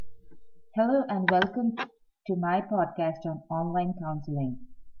Hello and welcome to my podcast on online counseling.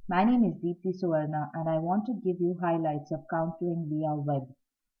 My name is Deepthi Suvarna and I want to give you highlights of counseling via web.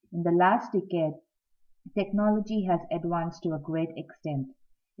 In the last decade, technology has advanced to a great extent.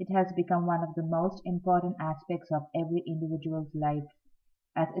 It has become one of the most important aspects of every individual's life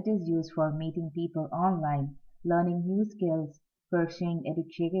as it is used for meeting people online, learning new skills, pursuing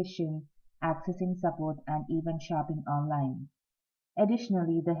education, accessing support, and even shopping online.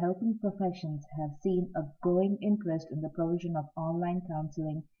 Additionally, the helping professions have seen a growing interest in the provision of online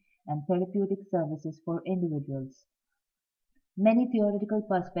counseling and therapeutic services for individuals. Many theoretical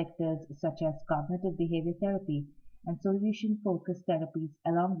perspectives, such as cognitive behavior therapy and solution-focused therapies,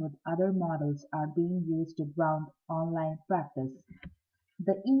 along with other models, are being used to ground online practice.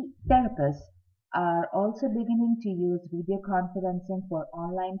 The e-therapists are also beginning to use video conferencing for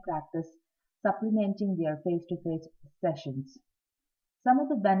online practice, supplementing their face-to-face sessions. Some of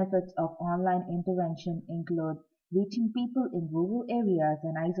the benefits of online intervention include reaching people in rural areas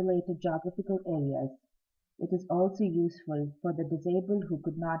and isolated geographical areas. It is also useful for the disabled who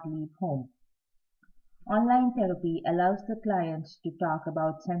could not leave home. Online therapy allows the clients to talk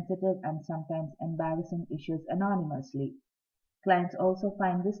about sensitive and sometimes embarrassing issues anonymously. Clients also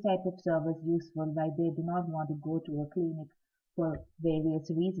find this type of service useful when they do not want to go to a clinic for various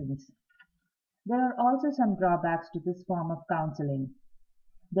reasons. There are also some drawbacks to this form of counseling.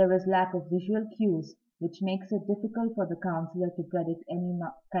 There is lack of visual cues, which makes it difficult for the counselor to predict any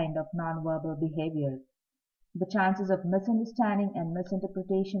kind of nonverbal behavior. The chances of misunderstanding and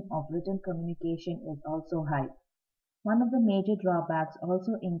misinterpretation of written communication is also high. One of the major drawbacks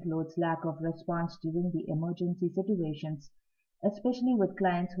also includes lack of response during the emergency situations, especially with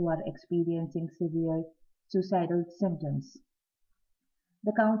clients who are experiencing severe suicidal symptoms.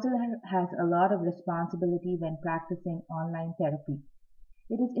 The counselor has a lot of responsibility when practicing online therapy.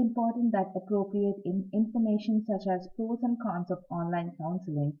 It is important that appropriate information such as pros and cons of online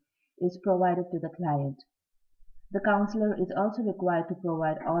counseling is provided to the client. The counselor is also required to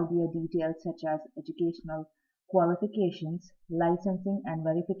provide all their details such as educational qualifications, licensing and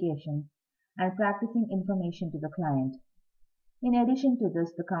verification, and practicing information to the client. In addition to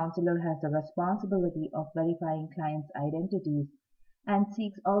this, the counselor has the responsibility of verifying clients' identities and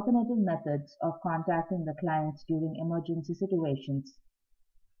seeks alternative methods of contacting the clients during emergency situations.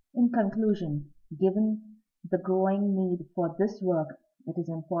 In conclusion, given the growing need for this work, it is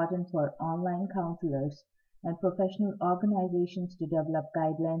important for online counselors and professional organizations to develop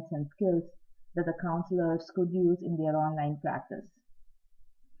guidelines and skills that the counselors could use in their online practice.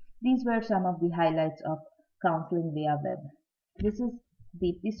 These were some of the highlights of counseling via web. This is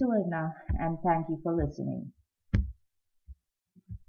Deepthi Suvarna and thank you for listening.